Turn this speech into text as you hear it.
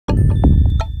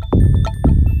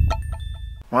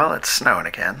Well, it's snowing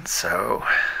again, so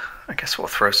I guess we'll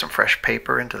throw some fresh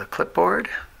paper into the clipboard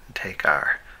and take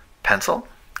our pencil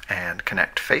and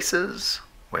connect faces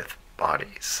with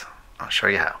bodies. I'll show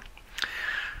you how.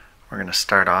 We're going to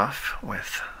start off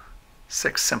with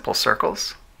 6 simple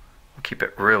circles. We'll keep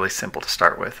it really simple to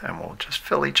start with, and we'll just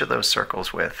fill each of those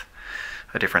circles with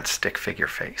a different stick figure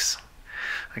face.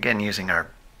 Again, using our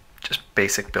just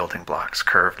basic building blocks,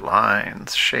 curved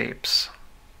lines, shapes,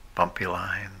 bumpy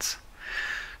lines.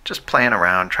 Just playing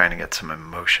around trying to get some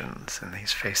emotions in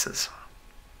these faces.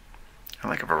 I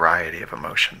like a variety of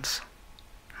emotions.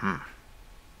 And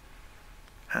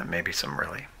maybe some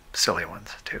really silly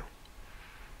ones too.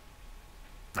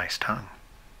 Nice tongue.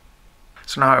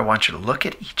 So now I want you to look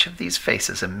at each of these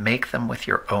faces and make them with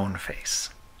your own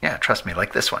face. Yeah, trust me,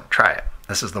 like this one. Try it.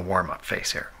 This is the warm-up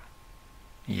face here.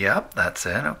 Yep, that's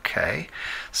it. Okay.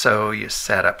 So you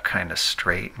sat up kind of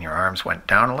straight and your arms went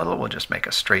down a little. We'll just make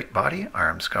a straight body,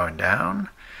 arms going down.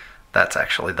 That's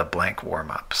actually the blank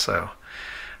warm-up. So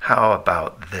how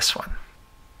about this one?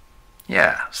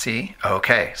 Yeah, see?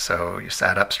 Okay, so you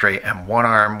sat up straight and one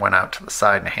arm went out to the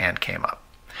side and a hand came up.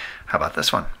 How about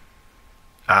this one?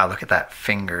 Look at that,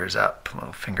 fingers up,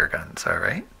 little finger guns, all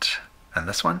right. And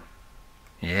this one?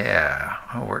 Yeah,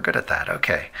 oh, we're good at that.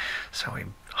 Okay, so we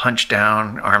hunch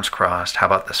down, arms crossed. How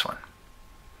about this one?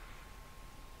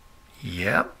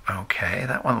 Yep, okay,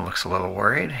 that one looks a little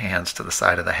worried. Hands to the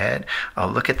side of the head. Oh,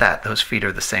 look at that, those feet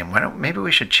are the same. Maybe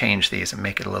we should change these and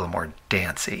make it a little more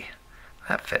dancey.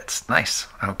 That fits, nice,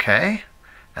 okay.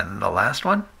 And then the last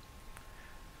one?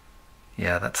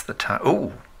 Yeah, that's the tongue.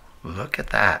 Ooh, look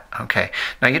at that, okay.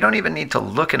 Now you don't even need to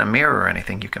look in a mirror or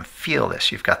anything. You can feel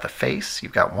this. You've got the face,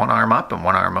 you've got one arm up and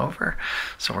one arm over.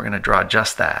 So we're gonna draw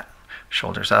just that.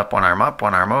 Shoulders up, one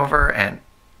arm over, and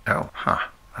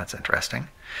that's interesting.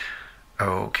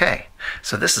 Okay,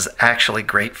 so this is actually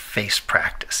great face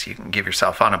practice. You can give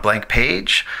yourself on a blank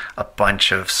page a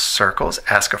bunch of circles,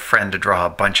 ask a friend to draw a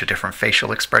bunch of different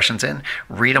facial expressions in,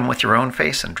 read them with your own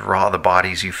face, and draw the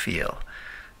bodies you feel.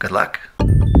 Good luck.